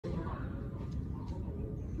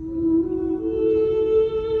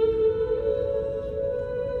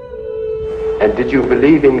And did you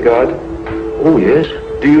believe in God? Oh, yes.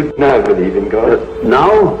 Do you now believe in God?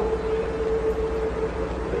 Now?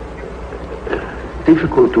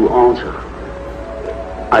 Difficult to answer.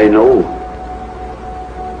 I know.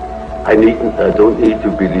 I don't need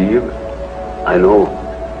to believe. I know.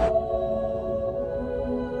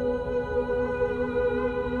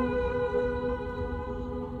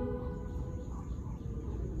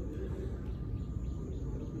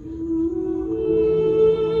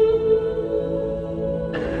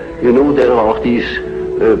 You know, there are these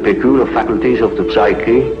peculiar faculties of the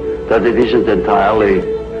psyche, that it isn't entirely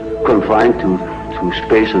confined to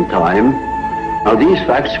space and time. Now these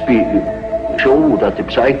facts show that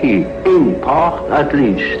the psyche, in part at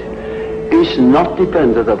least, is not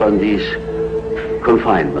dependent upon these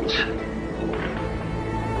confinements.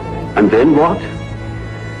 And then what?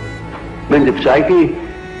 When the psyche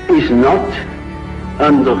is not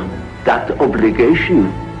under that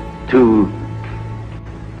obligation to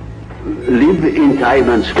live in time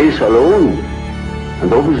and space alone,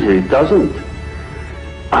 and obviously it doesn't,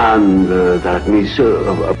 and that means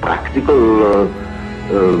a practical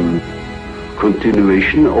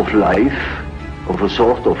continuation of life, of a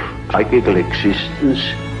sort of psychical existence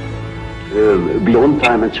beyond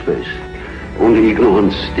time and space. Only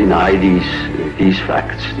ignorance deny these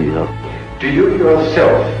facts. Do you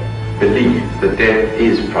yourself believe that death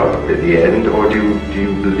is probably the end, or do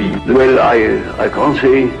you believe? Well, I can't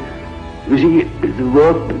say. You see, the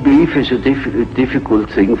word belief is a difficult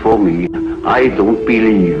thing for me. I don't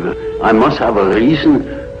believe. I must have a reason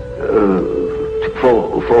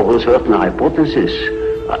for a certain hypothesis.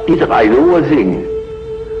 Either I know a thing,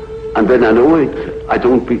 and when I know it, I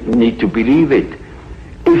don't need to believe it.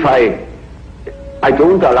 If I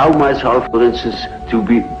don't allow myself, for instance, to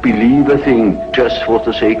believe a thing just for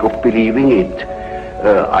the sake of believing it.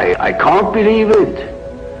 I can't believe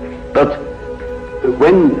it. But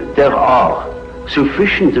when there are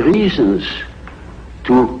sufficient reasons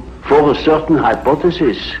for a certain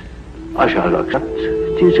hypothesis, I shall accept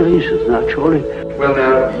these reasons, naturally. Well,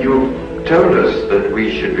 now, you've told us that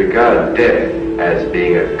we should regard death as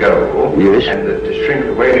being a goal, yes, and that to shrink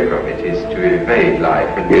away from it is to evade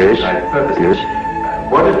life and yes, life purposes.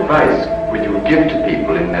 Yes. What advice would you give to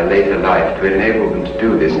people in their later life to enable them to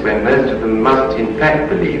do this, when most of them must in fact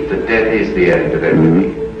believe that death is the end of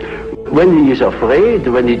everything? When he is afraid,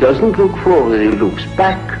 when he doesn't look forward, he looks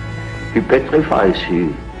back, he petrifies,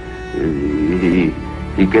 he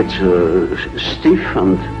gets stiff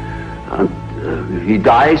and he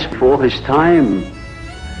dies before his time.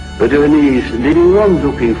 But when he is living on,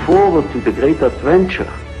 looking forward to the great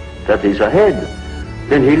adventure that is ahead,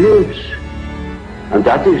 then he lives. And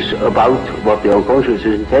that is about what the unconscious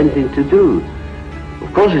is intending to do.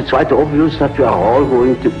 Of course, it's quite obvious that we are all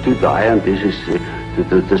going to die, and this is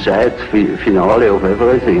the sad finale of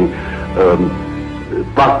everything.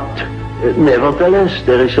 But nevertheless,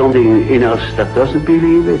 there is something in us that doesn't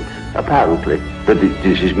believe it, apparently. But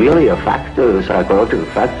this is merely a fact, a psychological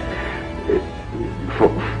fact.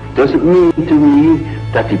 Doesn't mean to me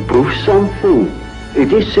that it proves something.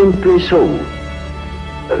 It is simply so.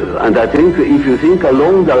 And I think if you think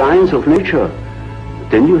along the lines of nature,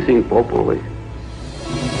 then you think properly.